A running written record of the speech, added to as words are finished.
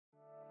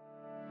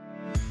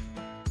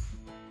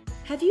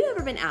Have you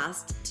ever been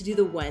asked to do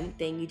the one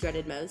thing you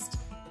dreaded most?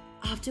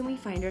 Often we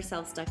find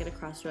ourselves stuck at a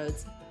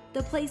crossroads,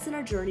 the place in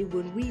our journey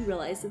when we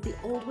realize that the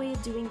old way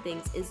of doing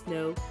things is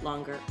no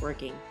longer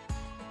working.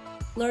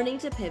 Learning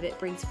to pivot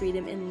brings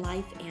freedom in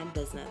life and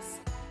business.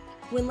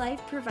 When life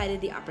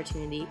provided the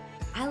opportunity,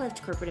 I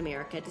left corporate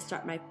America to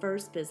start my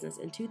first business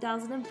in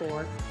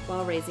 2004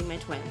 while raising my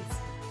twins.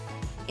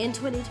 In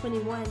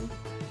 2021,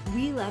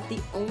 we left the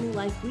only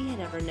life we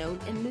had ever known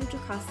and moved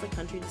across the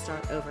country to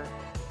start over.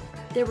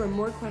 There were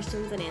more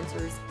questions than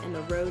answers, and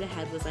the road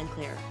ahead was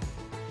unclear.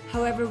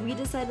 However, we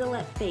decided to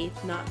let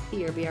faith, not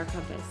fear, be our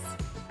compass.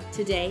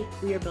 Today,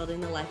 we are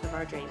building the life of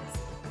our dreams.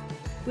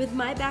 With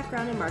my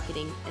background in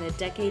marketing and a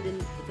decade in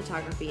the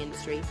photography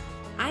industry,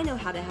 I know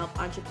how to help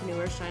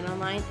entrepreneurs shine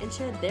online and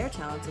share their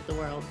talents with the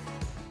world.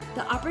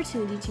 The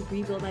opportunity to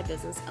rebuild my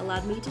business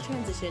allowed me to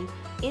transition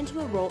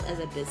into a role as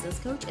a business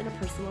coach and a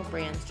personal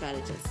brand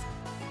strategist.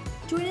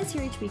 Join us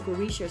here each week where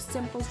we share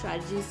simple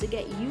strategies to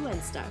get you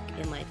unstuck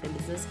in life and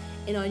business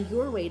and on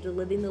your way to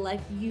living the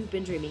life you've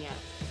been dreaming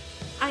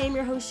of. I am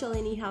your host,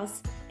 Elaine,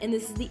 and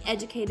this is the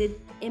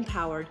Educated,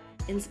 Empowered,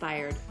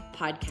 Inspired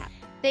podcast.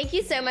 Thank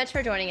you so much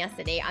for joining us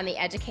today on the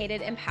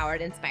Educated,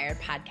 Empowered, Inspired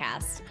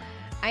podcast.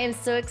 I am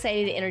so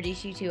excited to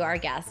introduce you to our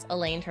guest,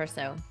 Elaine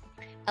Turso.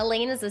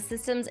 Elaine is a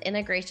systems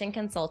integration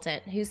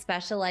consultant who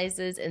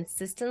specializes in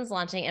systems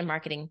launching and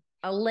marketing.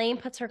 Elaine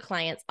puts her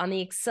clients on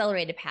the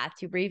accelerated path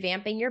to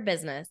revamping your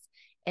business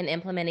and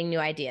implementing new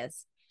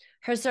ideas.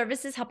 Her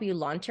services help you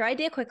launch your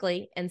idea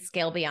quickly and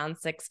scale beyond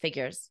six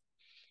figures.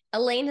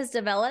 Elaine has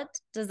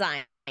developed,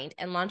 designed,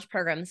 and launched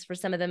programs for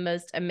some of the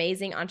most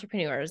amazing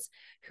entrepreneurs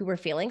who were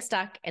feeling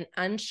stuck and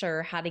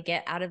unsure how to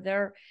get out of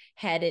their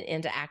head and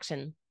into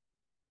action.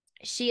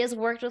 She has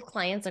worked with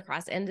clients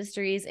across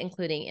industries,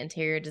 including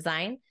interior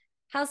design,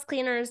 house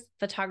cleaners,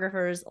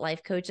 photographers,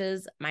 life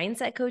coaches,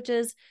 mindset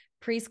coaches,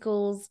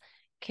 preschools,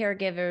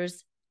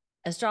 caregivers,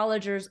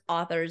 astrologers,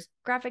 authors,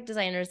 graphic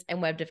designers, and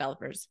web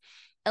developers.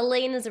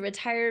 Elaine is a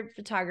retired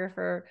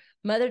photographer,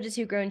 mother to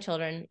two grown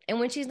children, and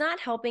when she's not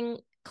helping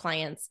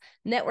clients,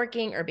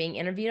 networking, or being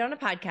interviewed on a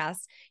podcast,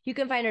 you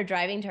can find her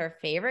driving to her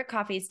favorite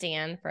coffee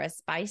stand for a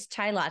spiced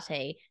chai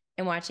latte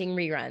and watching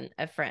rerun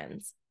of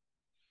Friends.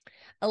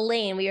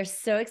 Elaine, we are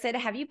so excited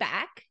to have you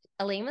back.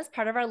 Elaine was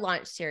part of our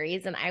launch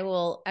series, and I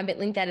will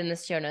link that in the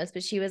show notes,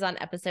 but she was on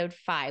episode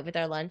 5 with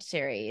our launch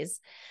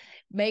series.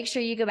 Make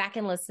sure you go back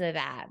and listen to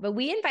that. But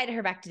we invited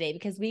her back today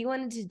because we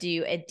wanted to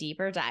do a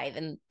deeper dive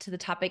into the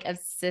topic of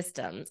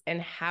systems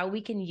and how we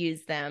can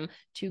use them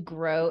to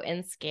grow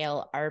and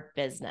scale our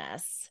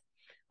business.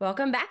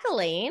 Welcome back,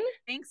 Elaine.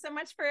 Thanks so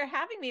much for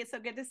having me. It's so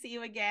good to see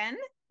you again.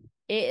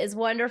 It is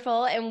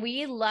wonderful. And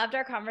we loved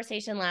our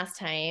conversation last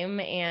time.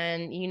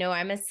 And,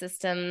 I'm a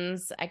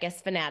systems,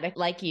 fanatic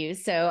like you.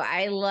 So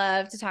I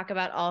love to talk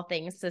about all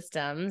things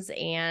systems.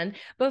 And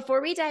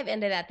before we dive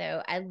into that,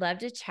 though, I'd love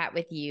to chat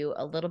with you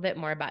a little bit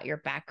more about your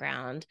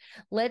background.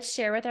 Let's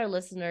share with our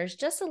listeners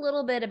just a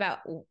little bit about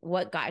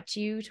what got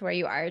you to where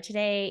you are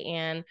today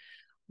and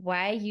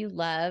why you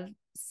love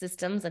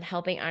systems and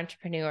helping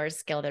entrepreneurs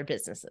scale their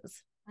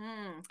businesses.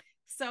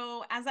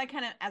 So as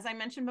I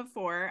mentioned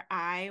before,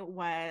 I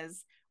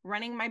was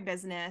running my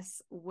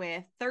business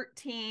with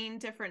 13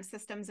 different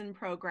systems and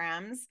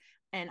programs,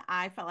 and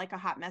I felt like a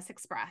hot mess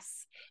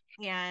express.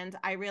 And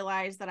I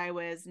realized that I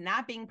was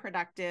not being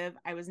productive.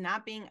 I was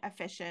not being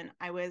efficient.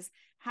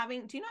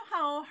 do you know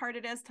how hard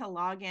it is to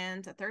log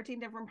in to 13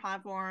 different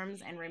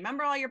platforms and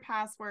remember all your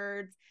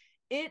passwords?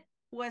 It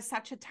was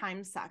such a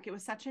time suck. It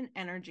was such an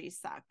energy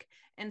suck.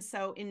 And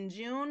so in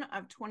June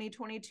of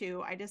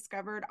 2022, I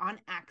discovered on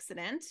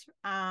accident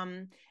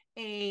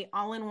a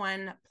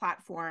all-in-one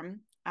platform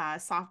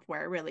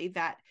software, really,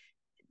 that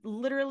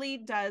literally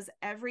does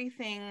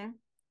everything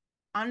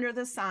under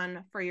the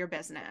sun for your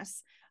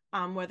business,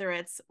 whether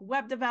it's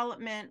web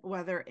development,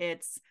 whether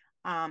it's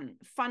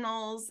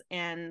funnels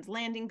and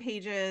landing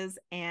pages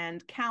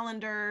and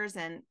calendars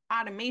and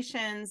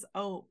automations.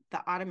 Oh,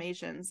 the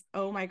automations.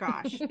 Oh my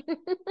gosh.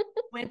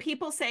 When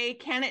people say,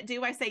 can it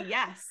do? I say,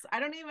 yes. I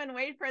don't even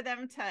wait for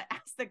them to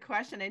ask the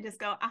question. I just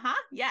go,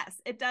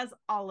 yes, it does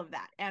all of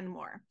that and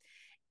more.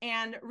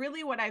 And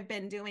really what I've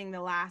been doing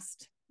the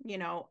last,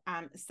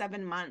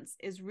 7 months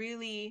is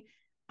really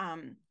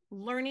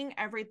learning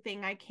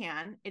everything I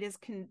can. It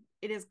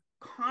is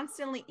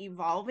constantly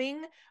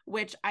evolving,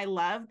 which I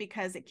love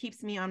because it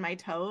keeps me on my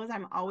toes.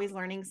 I'm always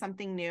learning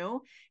something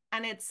new,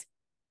 and it's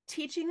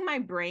teaching my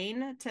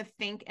brain to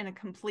think in a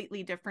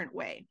completely different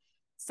way.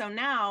 So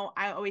now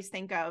I always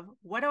think of,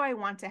 what do I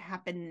want to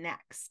happen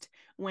next?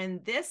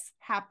 When this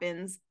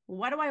happens,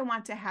 what do I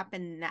want to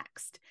happen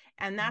next?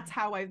 And that's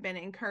how I've been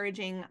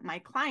encouraging my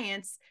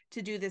clients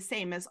to do the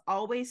same, is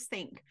always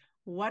think,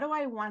 what do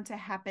I want to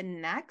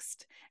happen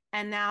next?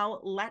 And now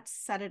let's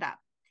set it up.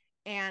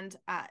 And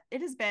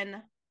it has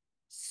been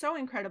so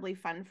incredibly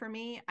fun for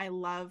me. I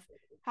love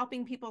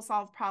helping people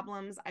solve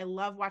problems. I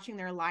love watching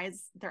their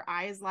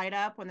eyes light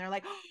up when they're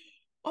like,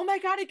 oh my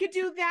God, I could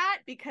do that,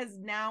 because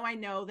now I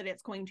know that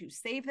it's going to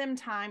save them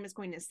time. It's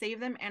going to save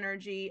them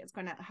energy. It's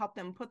going to help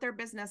them put their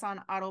business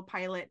on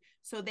autopilot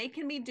so they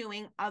can be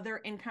doing other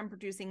income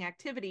producing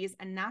activities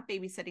and not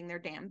babysitting their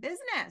damn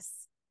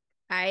business.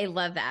 I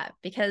love that,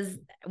 because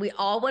we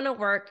all want to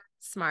work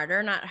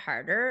smarter, not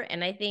harder.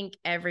 And I think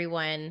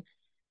everyone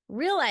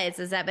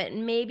realizes that, but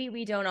maybe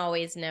we don't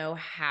always know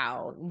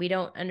how. We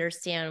don't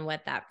understand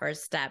what that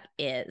first step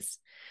is.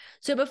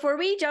 So before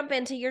we jump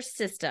into your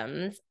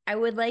systems, I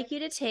would like you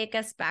to take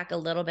us back a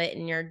little bit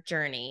in your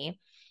journey.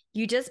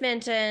 You just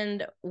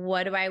mentioned,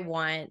 what do I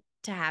want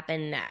to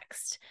happen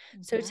next?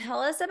 So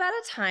tell us about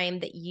a time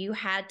that you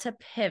had to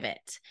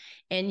pivot.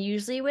 And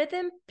usually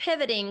within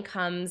pivoting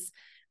comes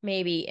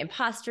maybe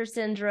imposter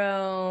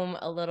syndrome,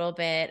 a little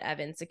bit of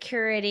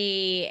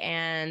insecurity,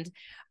 and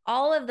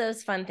all of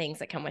those fun things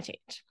that come with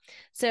change.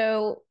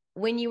 So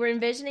when you were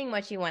envisioning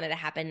what you wanted to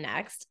happen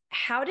next,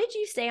 how did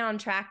you stay on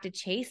track to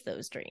chase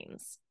those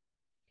dreams?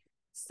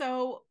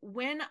 So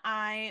when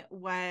I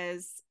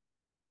was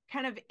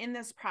kind of in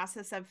this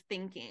process of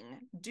thinking,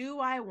 do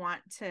I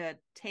want to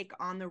take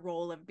on the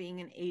role of being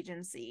an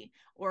agency,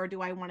 or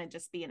do I want to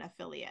just be an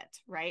affiliate,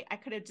 right? I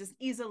could have just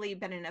easily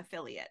been an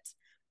affiliate,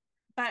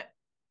 but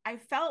I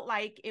felt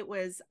like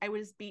I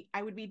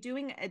would be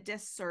doing a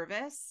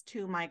disservice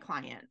to my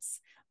clients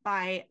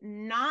by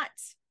not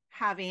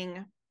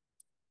being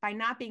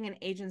an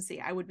agency.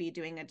 I would be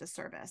doing a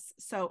disservice.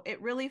 So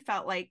it really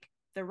felt like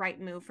the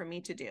right move for me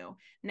to do.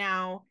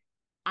 Now,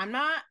 I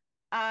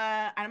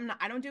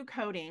don't do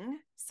coding.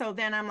 So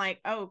then I'm like,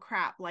 oh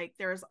crap, like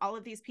there's all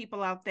of these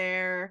people out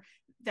there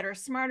that are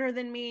smarter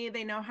than me.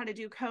 They know how to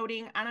do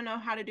coding. I don't know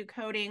how to do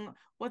coding.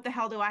 What the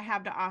hell do I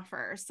have to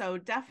offer? So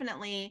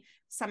definitely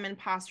some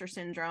imposter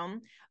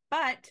syndrome.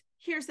 But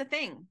here's the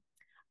thing.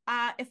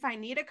 If I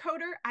need a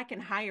coder, I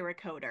can hire a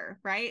coder,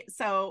 right?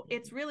 So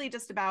it's really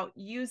just about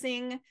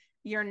using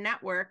your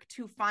network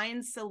to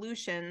find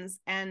solutions,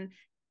 and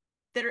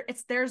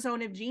it's their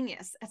zone of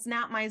genius. It's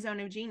not my zone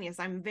of genius.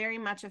 I'm very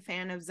much a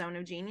fan of zone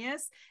of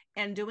genius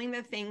and doing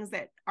the things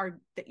that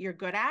you're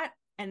good at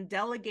and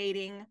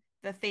delegating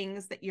the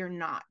things that you're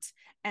not.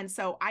 And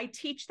so I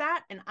teach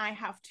that, and I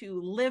have to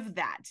live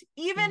that,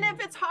 even if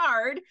it's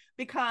hard,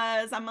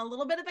 because I'm a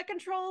little bit of a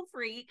control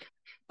freak,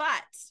 but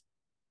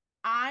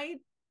I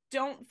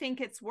don't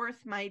think it's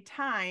worth my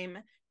time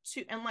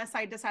unless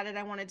I decided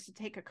I wanted to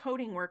take a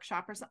coding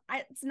workshop or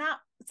something. It's not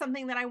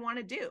something that I want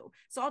to do.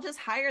 So I'll just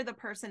hire the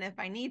person if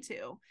I need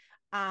to.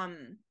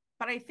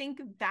 But I think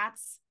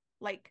that's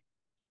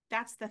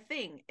the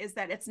thing, is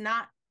that it's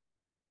not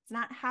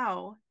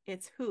how,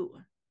 it's who.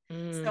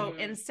 So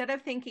instead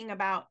of thinking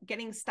about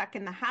getting stuck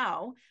in the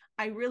how,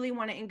 I really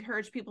want to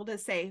encourage people to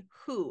say,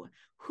 who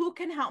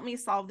can help me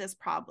solve this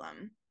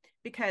problem?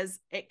 Because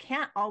it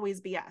can't always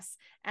be us.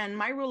 And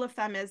my rule of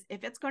thumb is,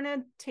 if it's going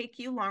to take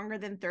you longer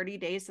than 30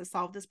 days to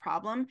solve this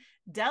problem,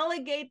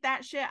 delegate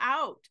that shit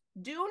out.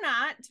 Do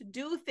not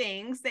do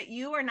things that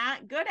you are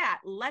not good at.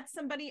 Let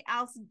somebody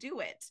else do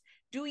it.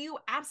 Do you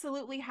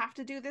absolutely have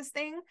to do this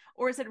thing,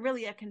 or is it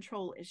really a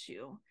control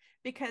issue?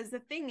 Because the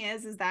thing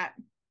is that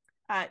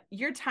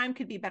your time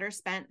could be better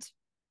spent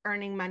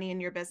earning money in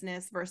your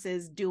business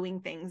versus doing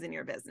things in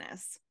your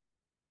business.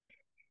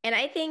 And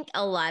I think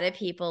a lot of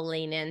people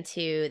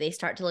they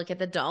start to look at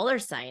the dollar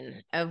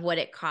sign of what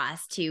it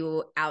costs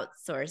to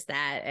outsource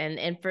that.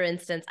 And for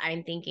instance,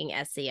 I'm thinking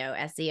SEO.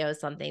 SEO is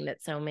something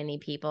that so many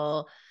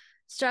people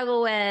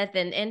struggle with,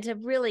 and to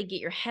really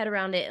get your head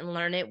around it and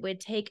learn it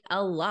would take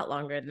a lot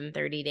longer than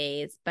 30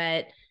 days.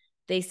 But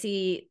they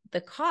see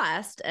the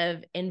cost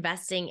of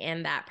investing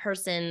in that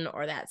person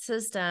or that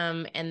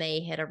system, and they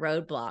hit a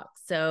roadblock.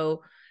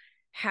 So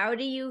how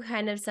do you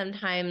kind of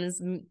sometimes,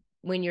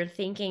 when you're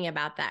thinking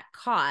about that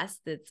cost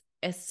that's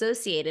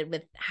associated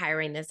with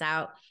hiring this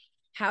out,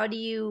 how do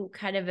you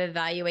kind of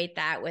evaluate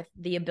that with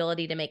the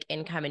ability to make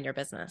income in your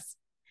business?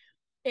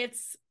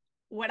 It's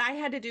what I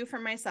had to do for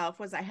myself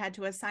was I had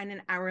to assign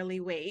an hourly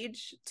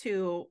wage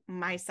to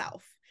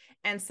myself.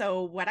 And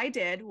so what I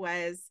did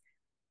was,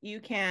 you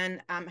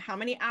can, how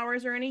many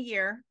hours are in a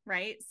year,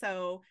 right?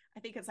 So I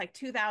think it's like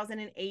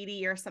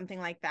 2,080 or something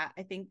like that.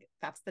 I think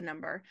that's the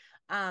number.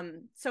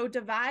 So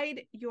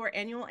divide your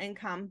annual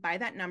income by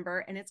that number,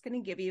 and it's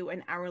going to give you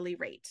an hourly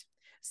rate.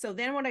 So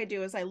then what I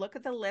do is I look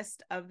at the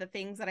list of the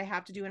things that I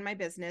have to do in my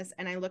business,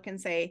 and I look and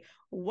say,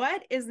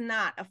 what is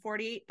not a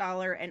 $48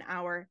 an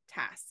hour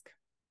task?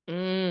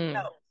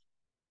 So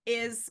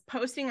is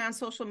posting on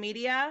social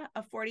media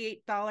a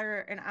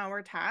 $48 an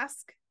hour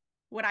task?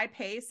 Would I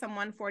pay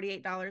someone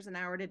 $48 an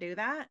hour to do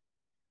that?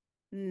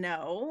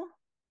 No.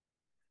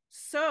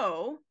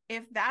 So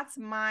if that's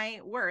my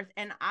worth,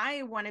 and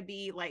I want to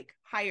be like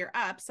higher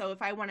up, so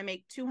if I want to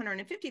make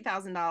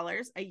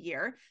 $250,000 a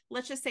year,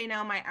 let's just say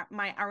now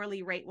my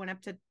hourly rate went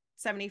up to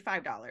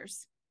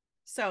 $75.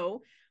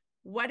 So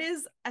what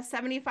is a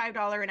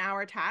 $75 an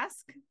hour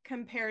task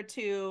compared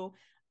to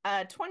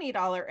a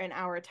 $20 an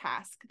hour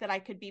task that I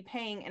could be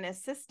paying an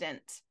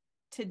assistant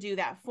to do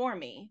that for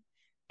me?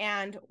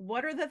 And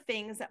what are the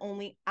things that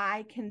only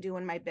I can do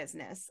in my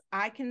business?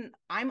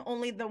 I'm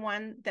only the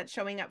one that's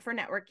showing up for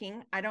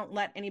networking. I don't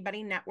let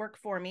anybody network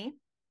for me.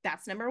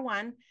 That's number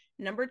one.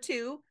 Number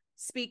two,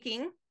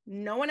 speaking.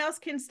 No one else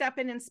can step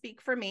in and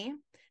speak for me.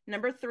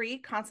 Number three,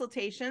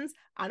 consultations.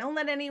 I don't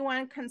let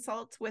anyone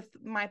consult with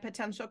my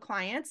potential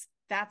clients.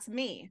 That's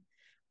me.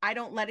 I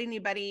don't let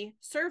anybody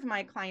serve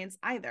my clients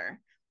either.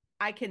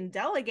 I can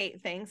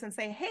delegate things and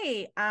say,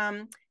 hey,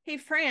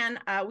 Fran,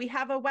 we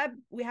have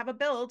a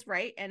build,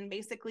 right? And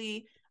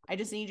basically, I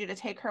just need you to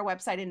take her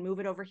website and move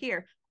it over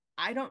here.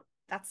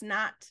 That's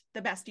not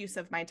the best use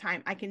of my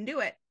time. I can do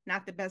it,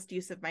 not the best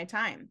use of my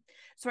time.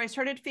 So I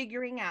started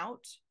figuring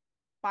out,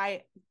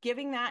 by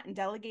giving that and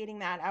delegating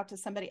that out to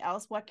somebody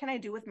else, what can I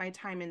do with my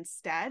time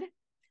instead?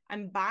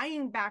 I'm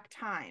buying back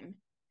time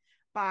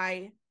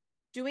by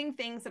doing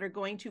things that are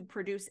going to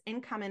produce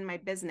income in my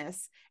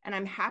business. And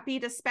I'm happy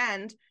to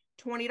spend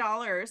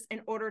 $20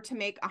 in order to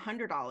make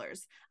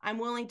 $100. I'm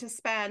willing to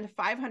spend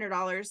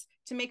 $500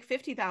 to make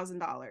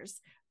 $50,000.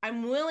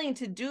 I'm willing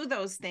to do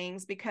those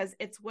things because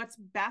it's what's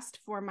best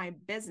for my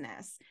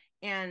business.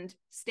 And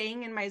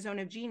staying in my zone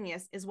of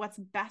genius is what's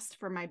best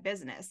for my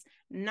business,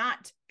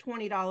 not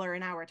 $20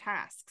 an hour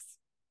tasks.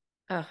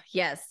 Oh,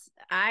 yes.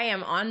 I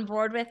am on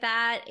board with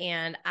that.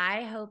 And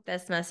I hope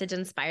this message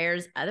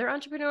inspires other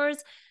entrepreneurs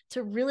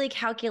to really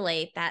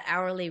calculate that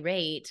hourly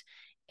rate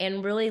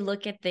and really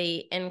look at the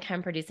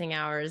income producing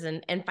hours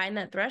and find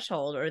that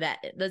threshold or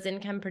those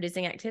income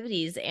producing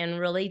activities and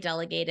really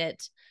delegate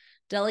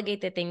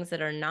the things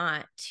that are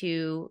not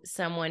to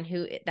someone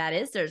who that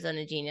is their zone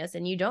of genius.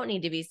 And you don't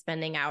need to be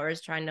spending hours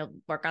trying to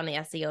work on the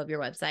SEO of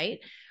your website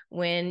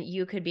when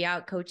you could be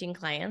out coaching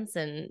clients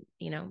and,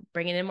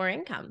 bringing in more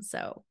income.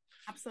 So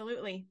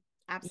absolutely.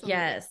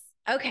 Yes.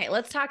 Okay.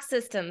 Let's talk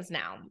systems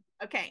now.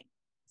 Okay.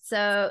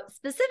 So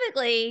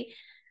specifically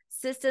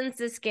systems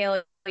to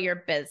scale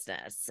your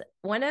business.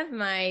 One of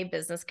my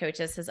business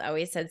coaches has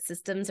always said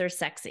systems are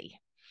sexy.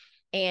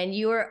 And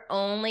you are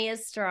only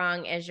as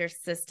strong as your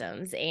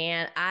systems.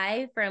 And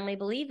I firmly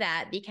believe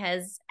that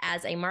because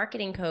as a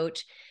marketing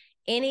coach,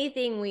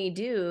 anything we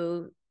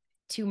do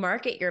to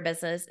market your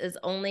business is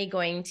only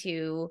going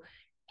to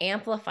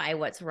amplify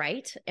what's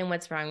right and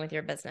what's wrong with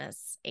your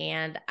business.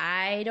 And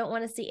I don't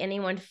want to see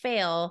anyone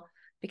fail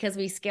because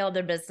we scaled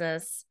their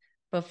business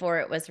before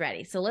it was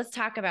ready. So let's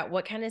talk about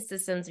what kind of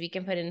systems we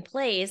can put in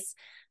place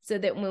so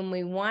that when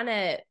we want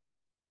to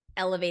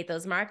elevate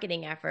those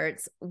marketing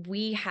efforts,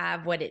 we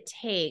have what it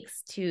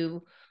takes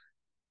to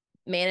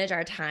manage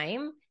our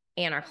time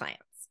and our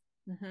clients.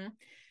 Mm-hmm.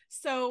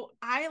 So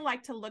I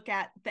like to look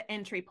at the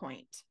entry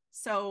point.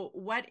 So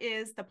what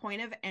is the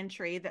point of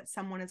entry that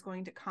someone is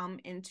going to come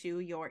into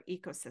your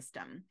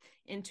ecosystem,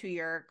 into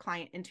your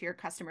client, into your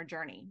customer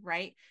journey,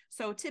 right?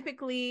 So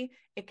typically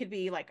it could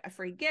be like a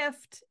free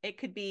gift. It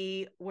could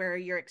be where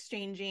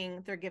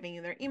they're giving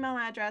you their email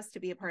address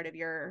to be a part of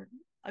your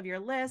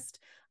list.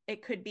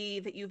 It could be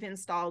that you've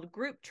installed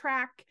Group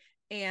Track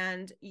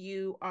and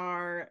you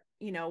are,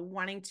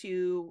 wanting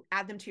to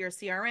add them to your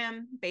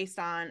CRM based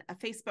on a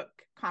Facebook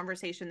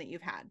conversation that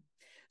you've had.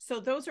 So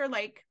those are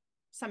like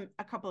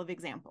a couple of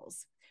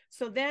examples.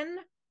 So then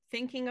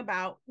thinking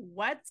about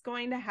what's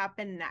going to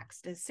happen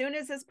next. As soon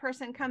as this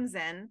person comes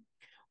in,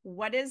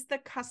 what is the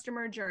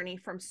customer journey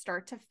from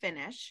start to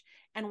finish?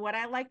 And what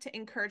I like to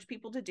encourage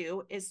people to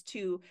do is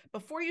to,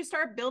 before you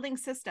start building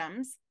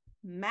systems,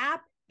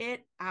 map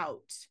it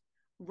out.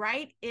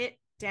 Write it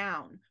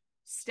down.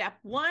 Step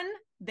 1,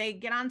 they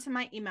get onto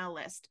my email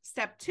list.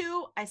 Step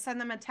 2, I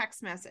send them a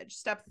text message.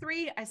 Step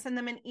 3, I send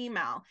them an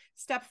email.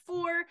 Step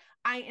 4,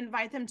 I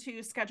invite them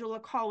to schedule a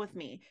call with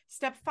me.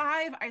 Step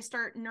 5, I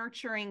start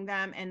nurturing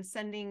them and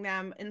sending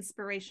them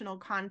inspirational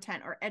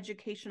content or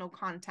educational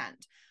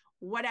content,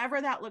 whatever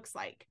that looks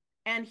like.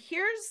 And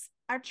here's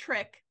a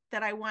trick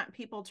that I want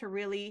people to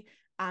really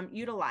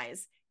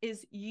utilize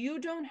is you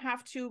don't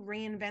have to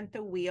reinvent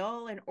the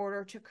wheel in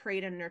order to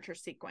create a nurture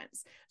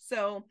sequence.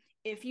 So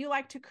if you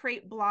like to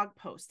create blog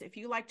posts, if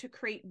you like to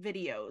create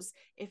videos,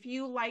 if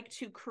you like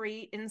to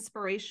create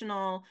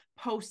inspirational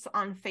posts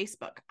on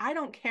Facebook, I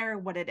don't care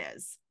what it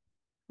is,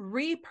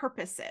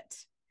 repurpose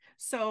it.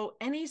 So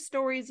any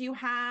stories you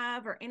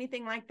have or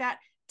anything like that,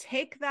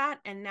 take that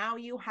and now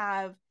you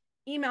have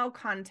email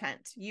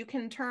content. You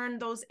can turn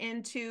those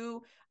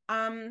into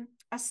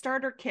a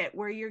starter kit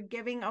where you're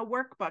giving a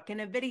workbook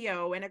and a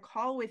video and a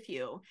call with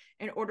you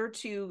in order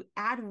to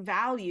add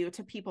value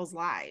to people's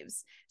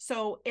lives.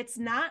 So it's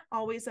not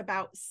always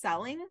about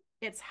selling.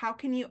 It's how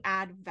can you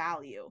add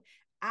value?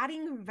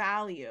 Adding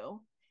value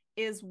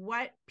is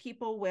what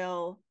people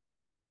will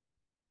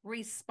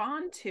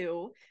respond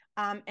to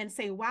and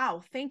say,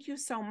 wow, thank you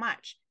so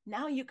much.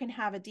 Now you can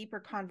have a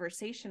deeper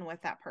conversation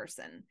with that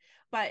person.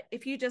 But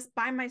if you just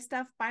buy my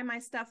stuff,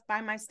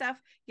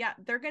 yeah,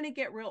 they're going to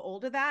get real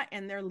old of that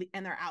and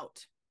they're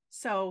out.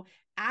 So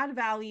add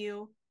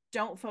value,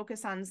 don't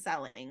focus on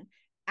selling.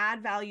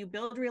 Add value,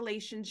 build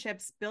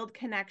relationships, build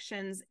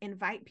connections,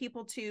 invite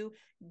people to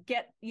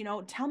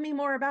tell me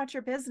more about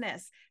your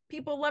business.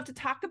 People love to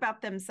talk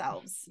about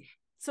themselves.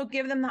 So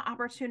give them the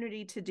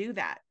opportunity to do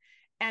that.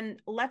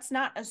 And let's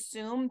not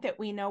assume that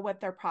we know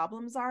what their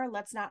problems are.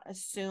 Let's not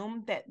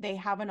assume that they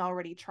haven't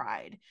already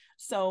tried.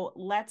 So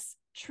let's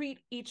treat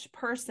each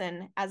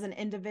person as an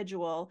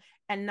individual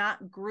and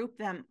not group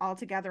them all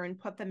together and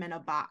put them in a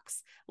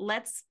box.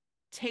 Let's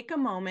take a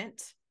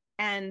moment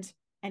and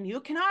you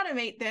can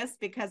automate this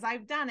because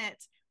I've done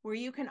it, where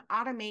you can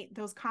automate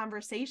those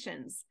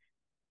conversations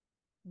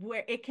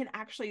where it can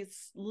actually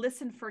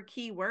listen for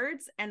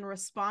keywords and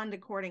respond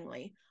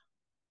accordingly.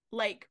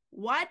 Like,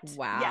 what?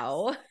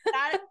 Wow.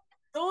 Yes,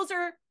 those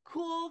are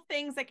cool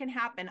things that can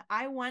happen.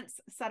 I once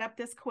set up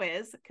this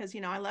quiz because,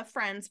 I love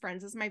friends.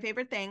 Friends is my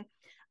favorite thing.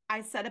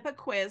 I set up a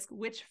quiz,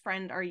 which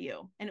friend are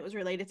you? And it was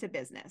related to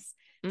business.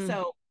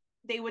 So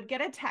they would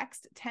get a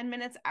text 10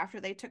 minutes after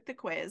they took the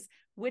quiz,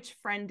 which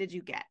friend did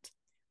you get?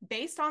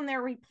 Based on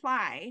their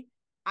reply,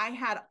 I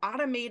had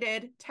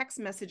automated text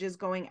messages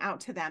going out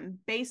to them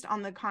based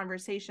on the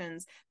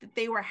conversations that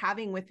they were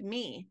having with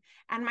me.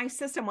 And my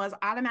system was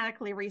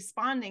automatically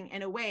responding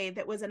in a way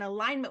that was in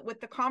alignment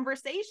with the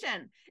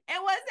conversation.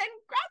 It was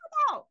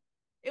incredible.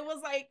 It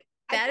was like,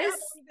 I can't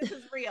believe this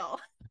is real.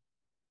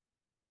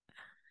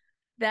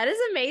 That is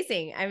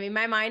amazing. I mean,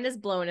 my mind is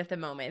blown at the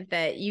moment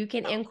that you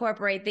can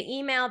incorporate the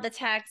email, the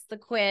text, the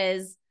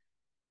quiz,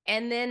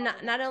 and then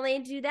not only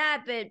do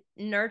that, but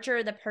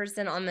nurture the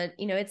person on the,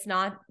 it's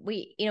not,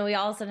 we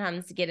all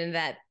sometimes get into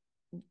that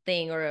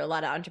thing, or a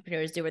lot of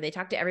entrepreneurs do, where they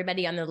talk to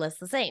everybody on their list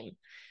the same.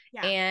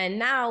 Yeah. And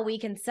now we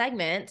can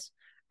segment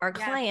our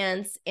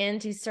clients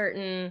into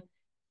certain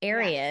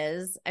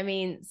areas. I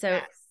mean, so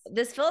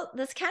this kind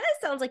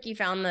of sounds like you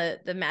found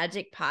the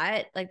magic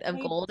pot, like of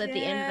gold at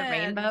the end of the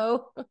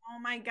rainbow. Oh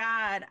my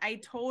God. I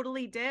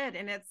totally did.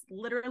 And it's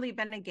literally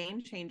been a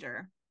game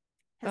changer.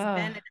 Has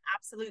been an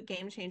absolute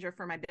game changer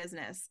for my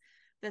business.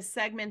 The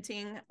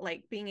segmenting,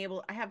 like being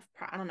able, I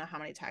don't know how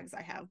many tags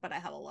I have, but I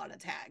have a lot of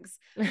tags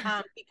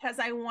because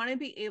I want to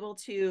be able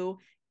to,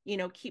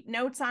 keep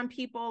notes on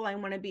people. I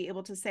want to be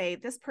able to say,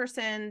 this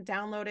person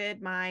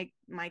downloaded my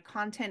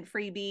content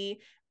freebie,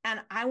 and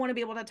I want to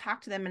be able to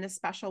talk to them in a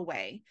special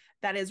way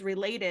that is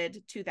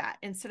related to that.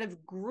 Instead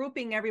of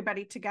grouping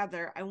everybody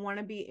together, I want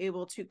to be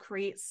able to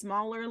create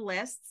smaller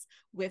lists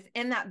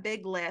within that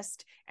big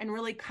list and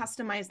really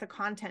customize the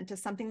content to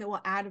something that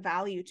will add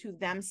value to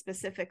them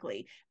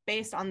specifically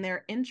based on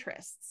their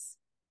interests.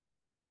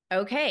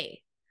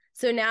 Okay.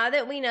 So now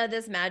that we know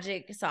this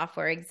magic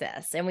software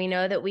exists, and we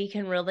know that we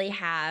can really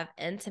have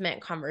intimate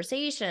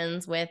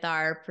conversations with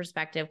our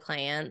prospective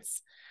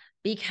clients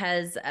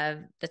because of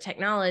the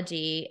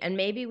technology, and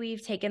maybe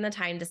we've taken the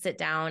time to sit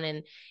down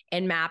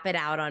and map it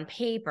out on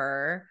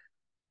paper,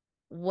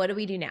 what do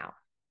we do now?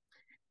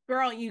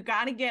 Girl, you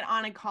got to get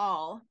on a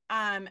call.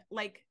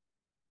 Like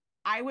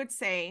I would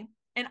say,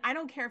 and I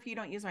don't care if you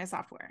don't use my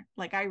software.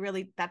 Like I'm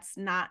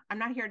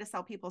not here to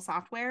sell people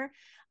software.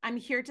 I'm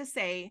here to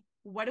say,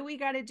 what do we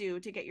got to do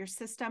to get your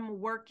system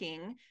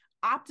working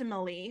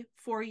optimally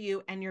for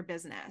you and your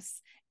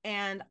business?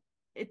 And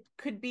it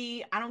could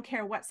be, I don't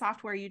care what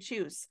software you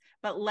choose,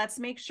 but let's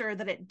make sure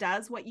that it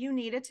does what you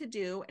need it to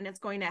do, and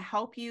it's going to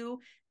help you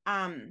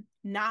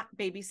not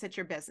babysit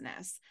your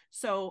business.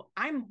 So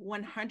I'm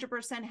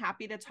 100%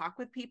 happy to talk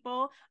with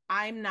people.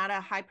 I'm not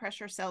a high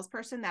pressure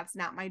salesperson. That's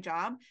not my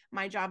job.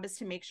 My job is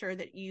to make sure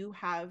that you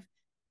have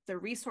the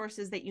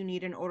resources that you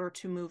need in order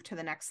to move to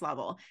the next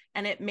level.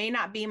 And it may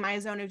not be my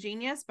zone of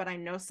genius, but I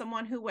know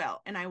someone who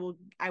will, and I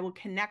will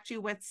connect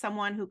you with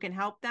someone who can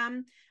help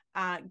them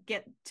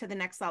get to the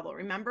next level.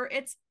 Remember,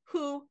 it's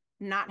who,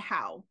 not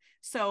how.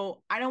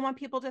 So I don't want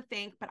people to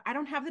think, but I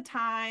don't have the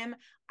time,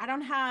 I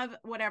don't have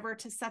whatever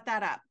to set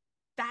that up.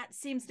 That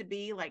seems to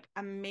be like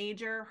a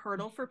major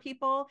hurdle for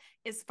people,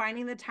 is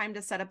finding the time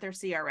to set up their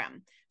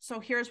CRM. So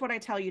here's what I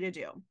tell you to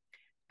do.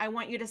 I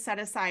want you to set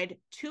aside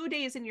 2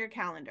 days in your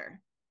calendar.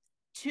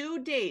 2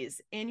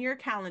 days in your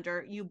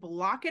calendar, you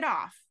block it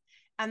off.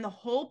 And the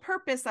whole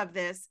purpose of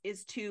this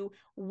is to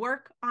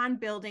work on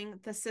building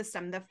the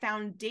system. The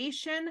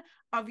foundation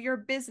of your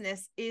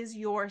business is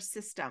your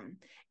system.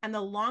 And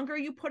the longer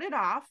you put it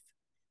off,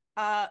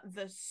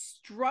 the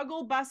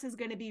struggle bus is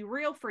going to be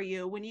real for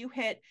you when you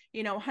hit,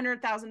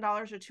 $100,000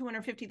 or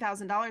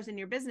 $250,000 in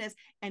your business,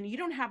 and you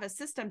don't have a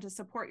system to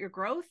support your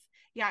growth.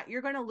 Yeah,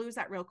 you're going to lose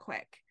that real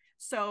quick.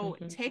 So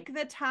take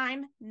the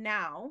time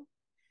now,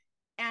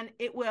 and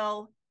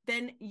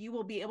then you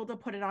will be able to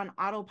put it on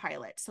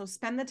autopilot. So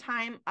spend the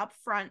time up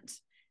front,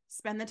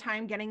 spend the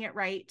time getting it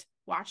right,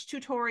 watch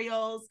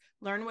tutorials,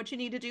 learn what you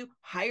need to do,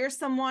 hire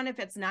someone. If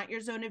it's not your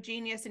zone of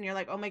genius and you're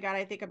like, oh my God,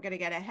 I think I'm going to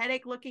get a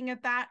headache looking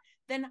at that,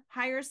 then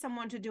hire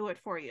someone to do it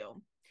for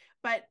you.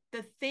 But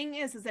the thing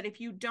is that if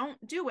you don't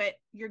do it,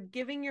 you're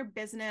giving your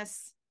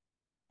business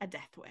a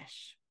death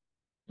wish.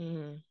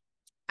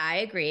 I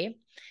agree.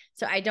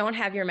 So I don't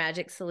have your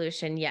magic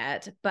solution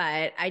yet,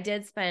 but I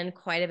did spend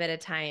quite a bit of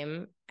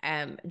time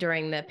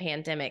during the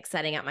pandemic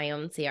setting up my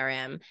own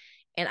CRM.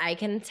 And I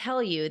can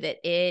tell you that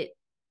it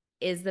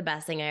is the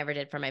best thing I ever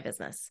did for my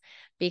business,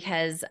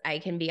 because I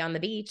can be on the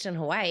beach in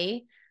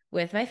Hawaii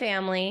with my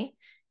family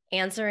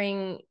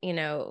answering,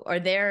 or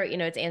they're,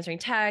 it's answering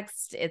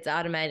text, it's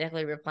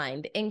automatically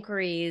replying to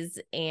inquiries,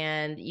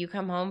 and you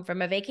come home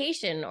from a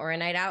vacation or a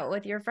night out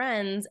with your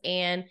friends,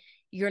 and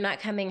you're not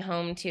coming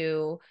home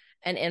to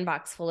an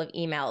inbox full of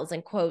emails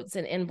and quotes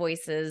and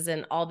invoices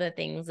and all the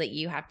things that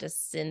you have to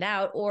send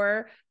out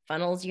or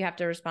funnels you have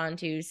to respond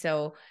to.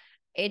 So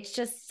it's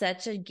just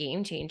such a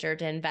game changer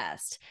to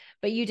invest.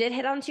 But you did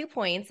hit on 2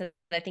 points that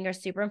I think are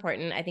super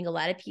important. I think a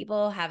lot of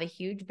people have a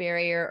huge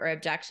barrier or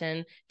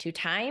objection to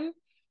time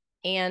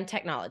and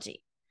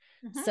technology.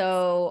 Mhm.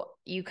 So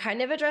you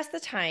kind of address the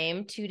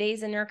time, 2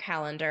 days in your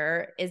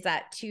calendar. Is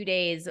that 2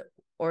 days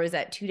or is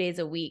that 2 days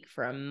a week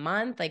for a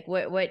month? Like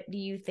what do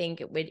you think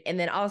it would? And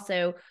then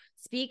also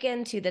speak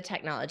into the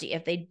technology.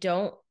 If they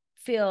don't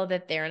feel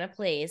that they're in a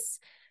place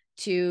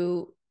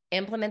to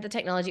implement the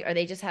technology, or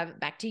they just have,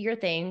 back to your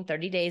thing,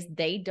 30 days,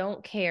 they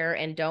don't care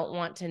and don't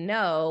want to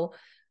know,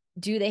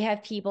 do they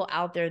have people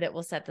out there that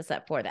will set this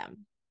up for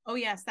them? Oh,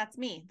 yes, that's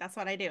me. That's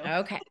what I do.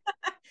 Okay.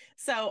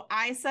 So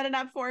I set it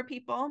up for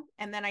people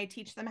and then I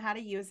teach them how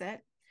to use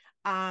it.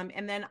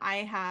 And then I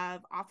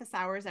have office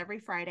hours every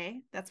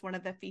Friday. That's one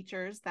of the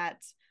features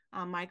that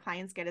my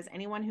clients get, is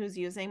anyone who's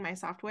using my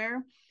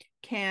software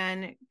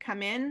can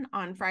come in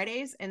on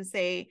Fridays and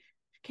say,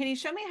 can you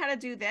show me how to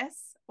do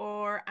this?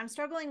 Or I'm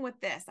struggling with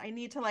this. I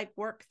need to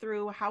work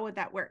through, how would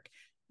that work?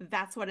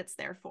 That's what it's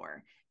there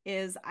for.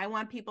 Is I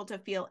want people to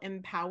feel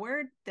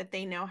empowered, that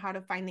they know how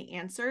to find the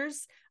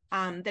answers,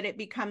 that it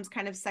becomes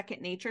kind of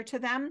second nature to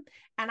them.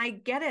 And I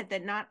get it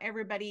that not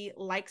everybody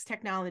likes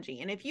technology.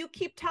 And if you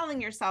keep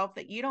telling yourself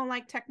that you don't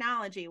like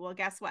technology, well,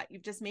 guess what?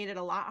 You've just made it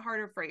a lot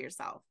harder for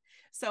yourself.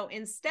 So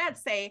instead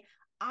say,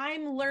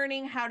 I'm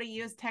learning how to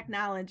use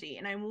technology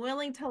and I'm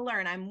willing to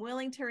learn. I'm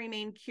willing to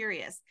remain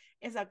curious,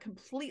 is a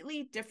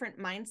completely different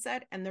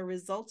mindset. And the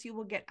results you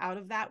will get out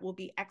of that will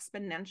be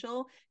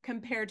exponential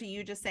compared to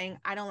you just saying,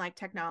 I don't like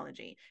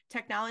technology.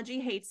 Technology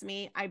hates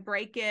me. I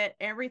break it.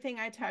 Everything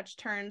I touch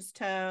turns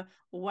to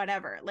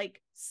whatever.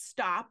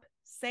 Stop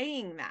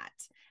saying that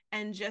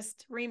and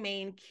just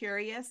remain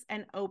curious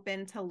and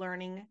open to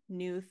learning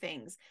new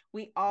things.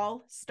 We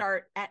all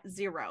start at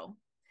zero.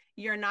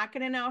 You're not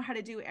going to know how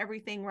to do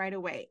everything right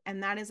away.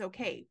 And that is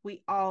okay.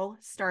 We all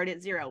start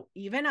at zero.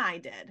 Even I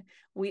did.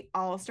 We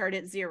all start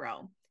at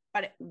zero.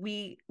 But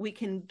we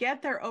can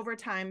get there over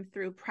time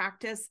through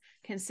practice,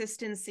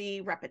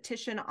 consistency,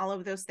 repetition, all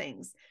of those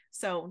things.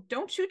 So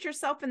don't shoot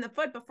yourself in the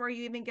foot before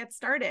you even get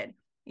started.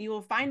 You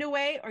will find a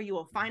way or you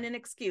will find an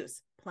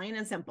excuse, plain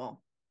and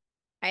simple.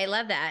 I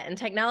love that. And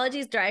technology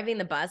is driving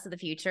the bus of the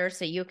future.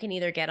 So you can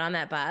either get on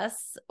that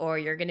bus or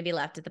you're going to be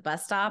left at the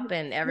bus stop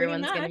and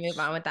everyone's going to move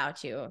on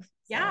without you.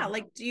 Yeah.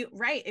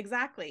 Right.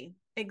 Exactly.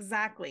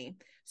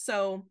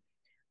 So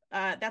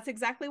that's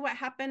exactly what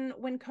happened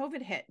when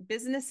COVID hit.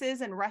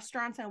 Businesses and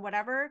restaurants and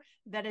whatever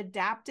that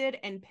adapted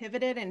and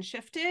pivoted and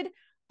shifted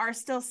are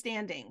still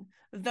standing.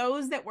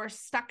 Those that were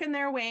stuck in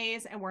their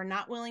ways and were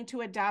not willing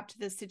to adapt to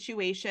the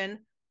situation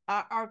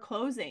are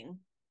closing.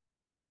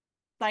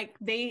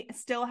 They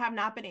still have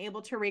not been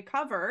able to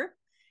recover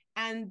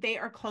and they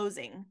are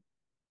closing.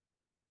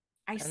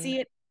 I see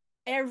it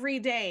every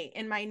day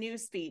in my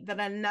newsfeed that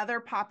another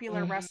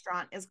popular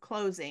restaurant is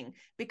closing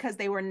because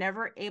they were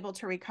never able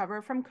to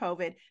recover from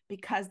COVID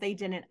because they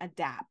didn't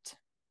adapt.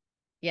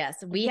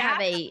 Yes, we have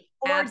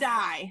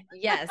die.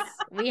 Yes,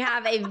 we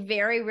have a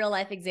very real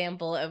life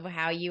example of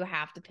how you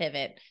have to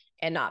pivot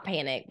and not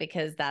panic,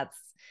 because that's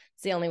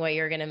the only way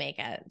you're going to make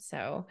it.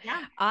 So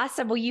yeah,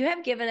 awesome. Well, you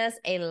have given us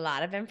a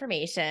lot of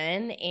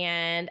information,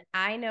 and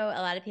I know a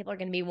lot of people are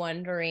going to be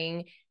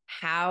wondering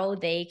how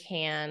they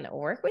can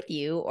work with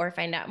you or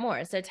find out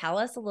more. So tell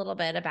us a little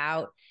bit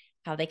about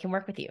how they can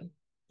work with you.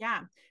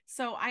 Yeah.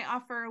 So I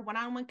offer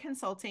one-on-one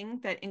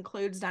consulting that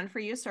includes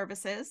done-for-you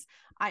services.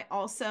 I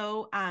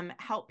also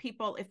help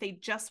people if they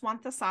just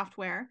want the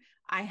software.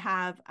 I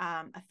have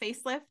a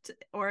facelift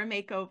or a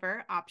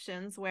makeover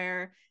options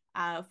where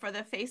for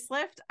the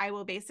facelift, I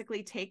will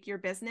basically take your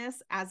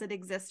business as it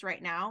exists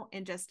right now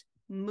and just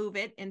move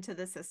it into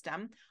the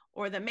system.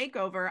 Or the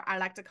makeover, I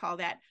like to call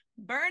that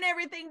burn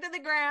everything to the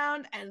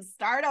ground and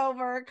start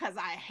over because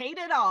I hate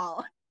it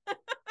all.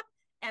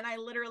 And I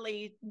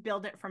literally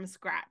build it from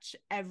scratch,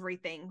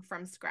 everything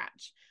from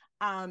scratch.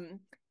 And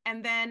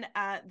then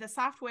the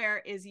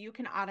software is you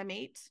can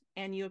automate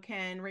and you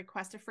can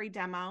request a free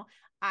demo.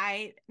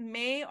 I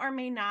may or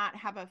may not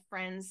have a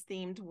friends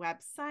themed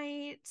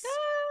website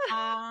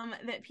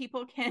that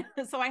people can.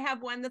 So I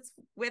have one that's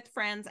with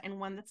friends and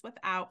one that's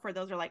without, for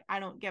those who are like,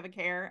 I don't give a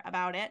care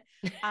about it.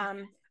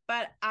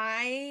 But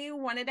I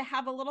wanted to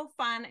have a little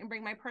fun and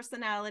bring my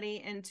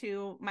personality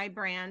into my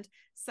brand.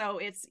 So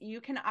it's you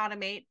can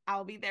automate.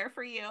 I'll be there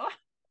for you.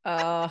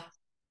 Oh,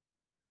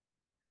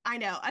 I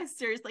know I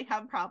seriously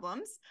have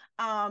problems.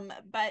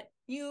 But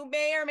you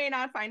may or may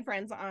not find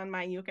friends on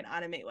my You Can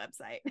Automate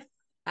website.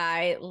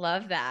 I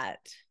love that.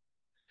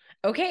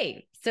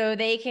 Okay, so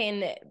they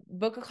can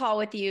book a call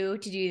with you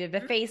to do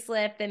the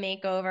facelift, the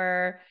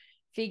makeover,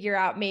 figure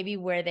out maybe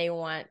where they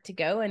want to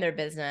go in their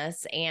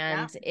business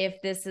and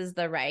if this is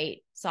the right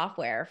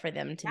software for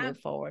them to move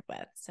forward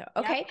with. So,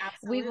 okay,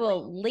 we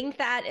will link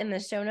that in the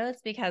show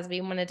notes because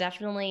we want to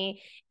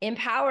definitely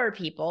empower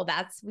people.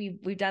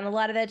 We've done a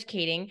lot of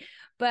educating,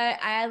 but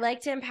I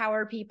like to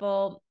empower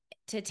people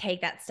to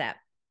take that step.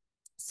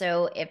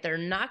 So if they're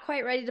not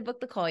quite ready to book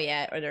the call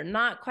yet, or they're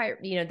not quite,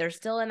 they're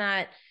still in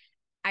that,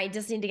 I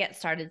just need to get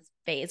started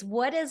phase.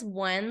 What is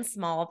one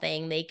small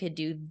thing they could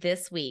do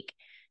this week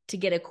to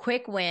get a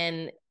quick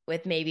win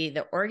with maybe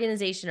the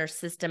organization or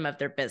system of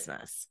their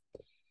business?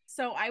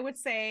 So I would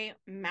say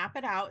map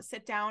it out,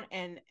 sit down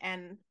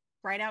and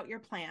write out your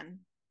plan.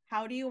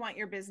 How do you want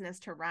your business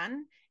to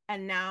run?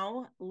 And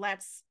now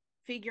let's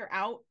figure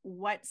out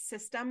what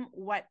system,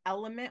 what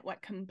element,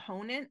 what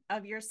component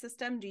of your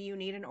system do you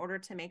need in order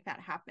to make that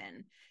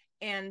happen?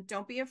 And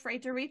don't be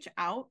afraid to reach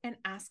out and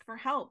ask for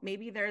help.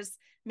 Maybe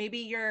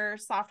your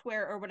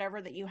software or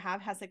whatever that you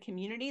have has a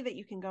community that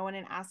you can go in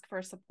and ask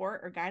for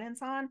support or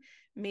guidance on.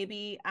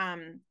 Maybe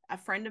a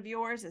friend of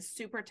yours is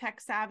super tech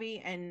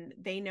savvy and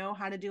they know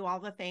how to do all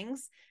the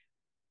things.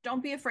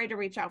 Don't be afraid to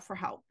reach out for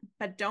help,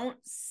 but don't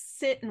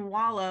sit and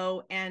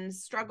wallow and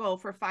struggle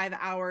for 5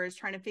 hours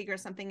trying to figure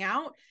something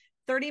out.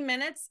 30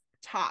 minutes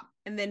top,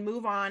 and then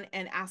move on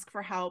and ask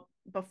for help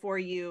before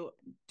you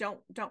don't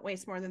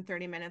waste more than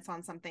 30 minutes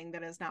on something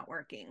that is not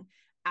working.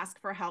 Ask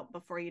for help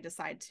before you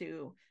decide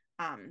to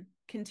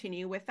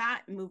continue with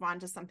that and move on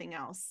to something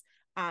else.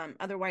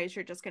 Otherwise,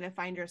 you're just going to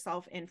find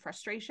yourself in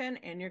frustration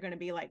and you're going to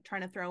be like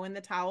trying to throw in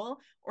the towel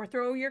or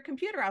throw your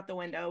computer out the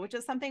window, which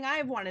is something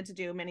I've wanted to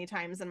do many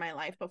times in my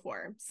life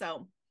before.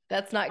 So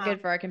that's not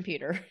good for our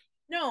computer.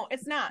 No,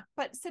 it's not.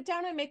 But sit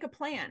down and make a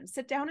plan.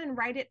 Sit down and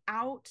write it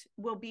out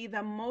will be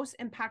the most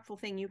impactful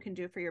thing you can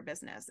do for your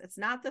business. It's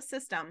not the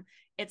system,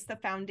 it's the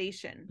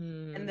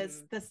foundation. And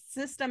the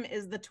system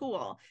is the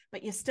tool,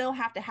 but you still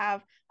have to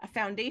have a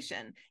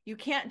foundation. You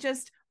can't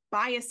just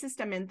buy a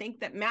system and think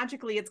that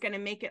magically it's going to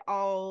make it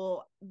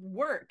all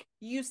work.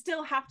 You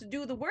still have to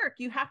do the work.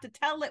 You have to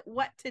tell it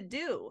what to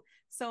do.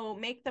 So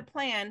make the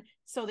plan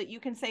so that you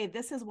can say,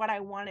 this is what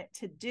I want it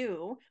to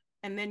do,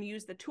 and then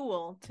use the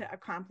tool to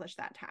accomplish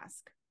that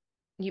task.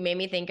 You made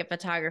me think of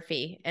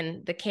photography,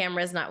 and the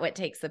camera is not what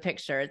takes the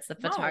picture. It's the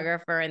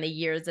photographer and the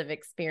years of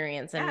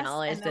experience and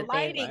knowledge and the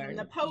lighting and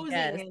the posing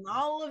and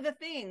all of the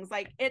things.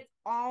 Like the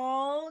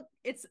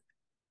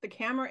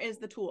camera is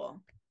the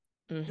tool.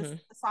 The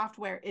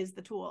software is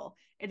the tool.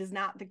 It is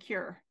not the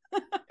cure.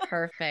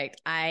 Perfect.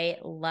 I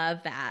love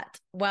that.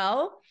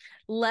 Well,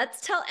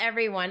 let's tell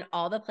everyone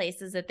all the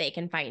places that they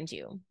can find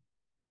you.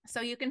 So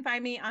you can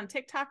find me on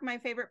TikTok, my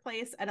favorite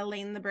place, at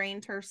Elaine the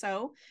Brain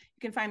Turso. You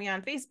can find me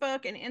on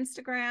Facebook and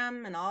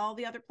Instagram and all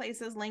the other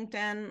places,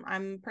 LinkedIn.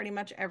 I'm pretty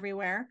much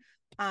everywhere.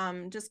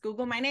 Just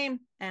Google my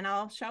name and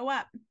I'll show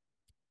up.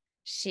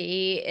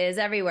 She is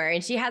everywhere,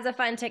 and she has a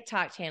fun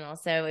TikTok channel.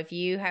 So if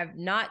you have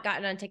not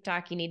gotten on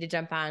TikTok, you need to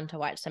jump on to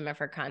watch some of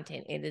her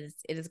content. It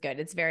is good.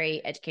 It's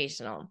very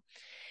educational.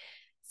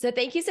 So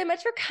thank you so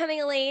much for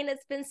coming, Elaine.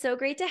 It's been so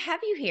great to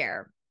have you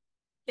here.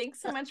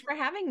 Thanks so much for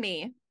having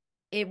me.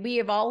 We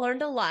have all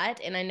learned a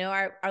lot, and I know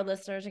our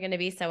listeners are going to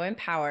be so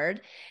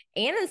empowered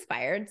and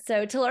inspired.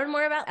 So to learn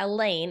more about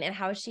Elaine and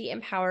how she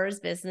empowers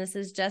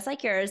businesses just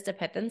like yours to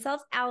put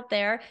themselves out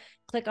there,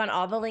 click on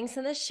all the links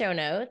in the show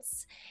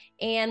notes.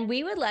 And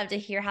we would love to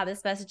hear how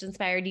this message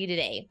inspired you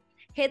today.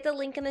 Hit the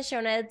link in the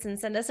show notes and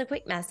send us a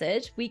quick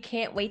message. We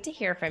can't wait to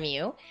hear from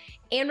you.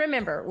 And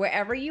remember,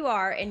 wherever you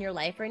are in your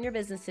life or in your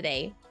business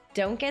today,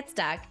 don't get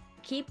stuck,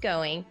 keep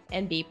going,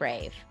 and be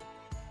brave.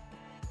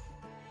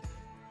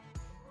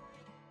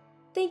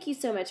 Thank you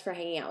so much for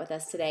hanging out with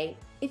us today.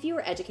 If you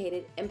were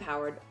educated,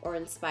 empowered, or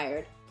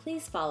inspired,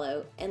 please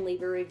follow and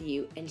leave a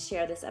review and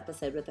share this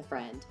episode with a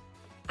friend.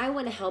 I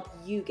want to help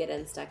you get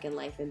unstuck in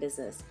life and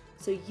business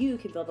so you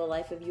can build the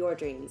life of your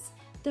dreams.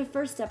 The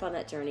first step on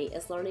that journey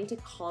is learning to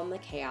calm the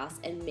chaos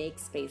and make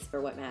space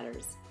for what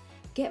matters.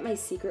 Get my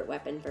secret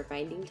weapon for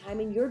finding time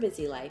in your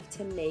busy life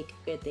to make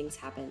good things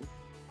happen.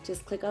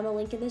 Just click on the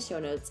link in the show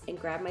notes and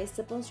grab my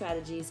simple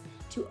strategies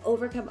to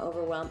overcome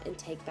overwhelm and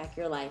take back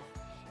your life.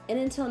 And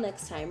until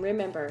next time,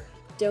 remember,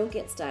 don't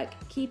get stuck,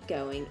 keep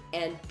going,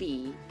 and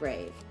be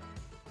brave.